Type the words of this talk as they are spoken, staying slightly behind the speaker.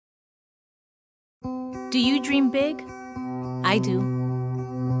Do you dream big? I do.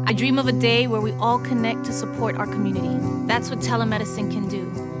 I dream of a day where we all connect to support our community. That's what telemedicine can do,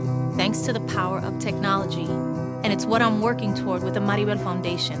 thanks to the power of technology. And it's what I'm working toward with the Lopez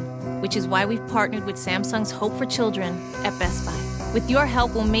Foundation, which is why we've partnered with Samsung's Hope for Children at Best Buy. With your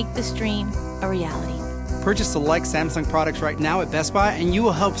help, we'll make this dream a reality. Purchase select Samsung products right now at Best Buy, and you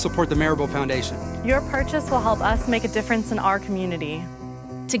will help support the Lopez Foundation. Your purchase will help us make a difference in our community.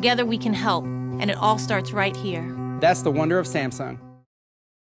 Together we can help, and it all starts right here. That's the wonder of Samsung.